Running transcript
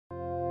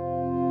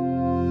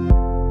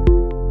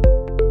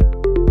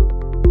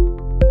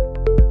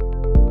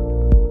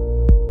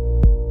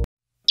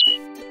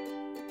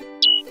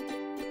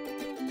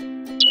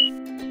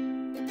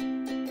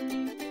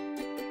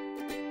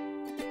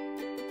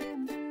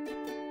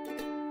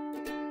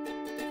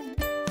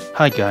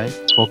Hi guys,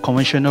 for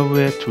conventional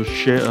way to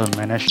share a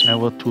managed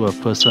network to a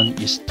person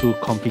is too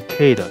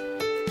complicated.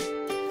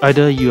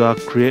 Either you are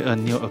create a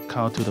new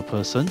account to the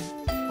person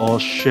or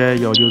share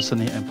your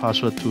username and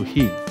password to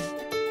him.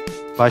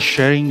 By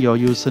sharing your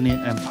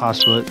username and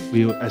password,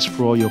 we will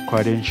explore your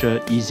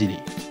credentials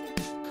easily.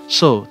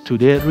 So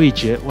today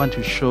Ruijie want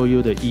to show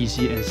you the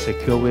easy and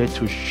secure way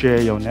to share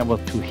your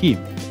network to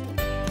him.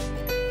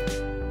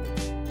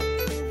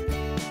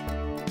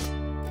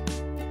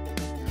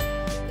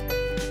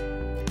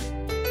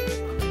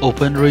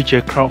 Open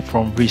Ruijie Cloud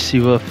from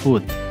receiver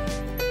phone.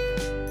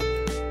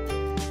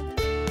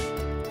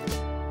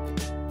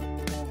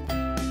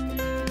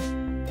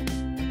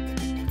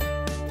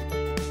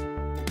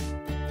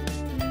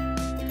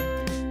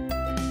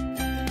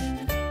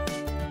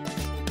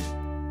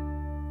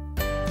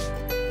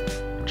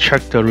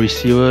 Check the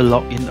receiver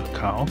login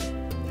account.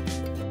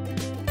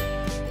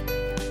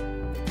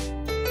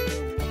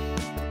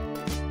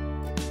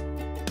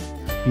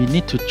 We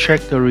need to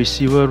check the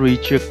receiver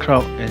Ruijie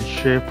Cloud and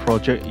share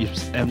project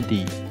is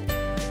empty.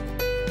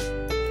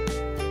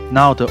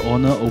 Now the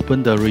owner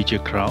open the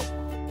Ruijie Cloud.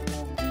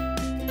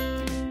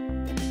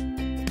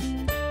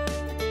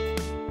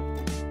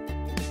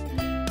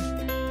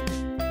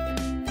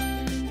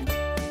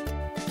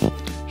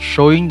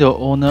 Showing the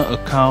owner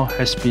account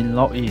has been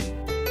logged in.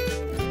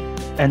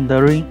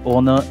 Entering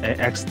owner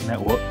AX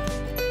network.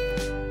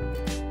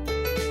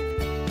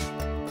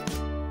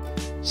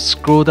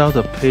 Scroll down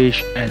the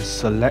page and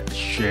select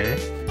Share.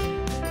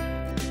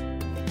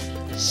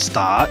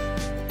 Start.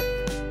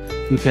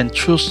 You can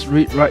choose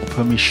read-write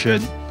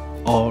permission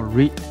or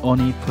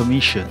read-only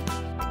permission.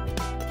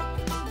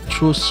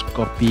 Choose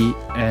Copy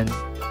and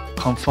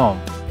Confirm.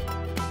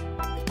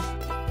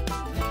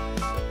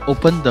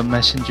 Open the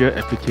Messenger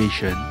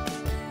application.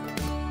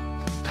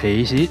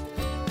 Paste it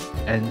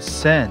and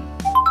send.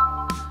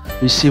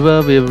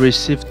 Receiver will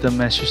receive the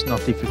message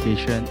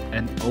notification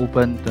and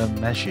open the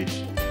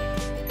message.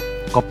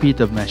 Copy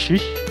the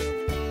message.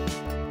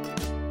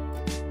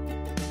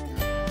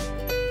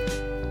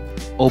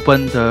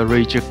 Open the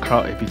Ruijie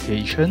Cloud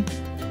application.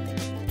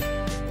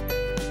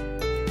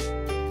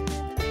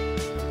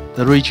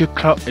 The Ruijie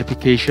Cloud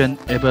application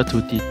able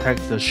to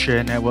detect the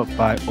share network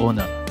by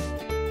owner.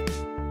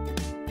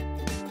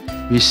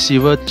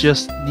 Receiver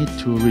just need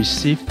to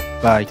receive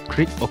by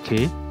click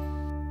OK.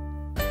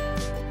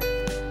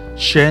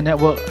 Share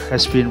network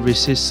has been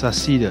received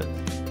succeeded.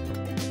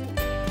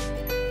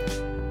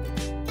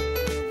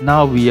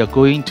 Now we are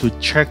going to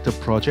check the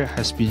project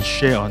has been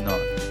shared or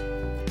not.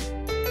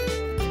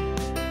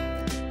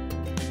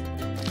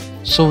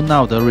 So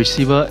now the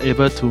receiver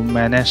able to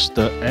manage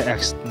the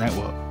AX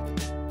network.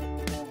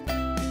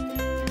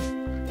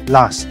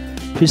 Last,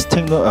 please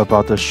take note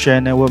about the share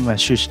network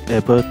message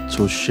able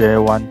to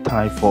share one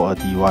time for a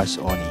device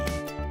only.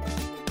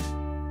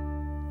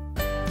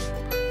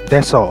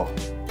 That's all.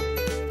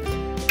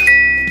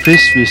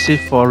 Please visit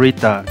for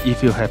Rita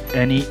if you have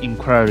any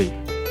inquiry.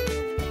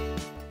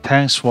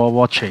 Thanks for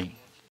watching.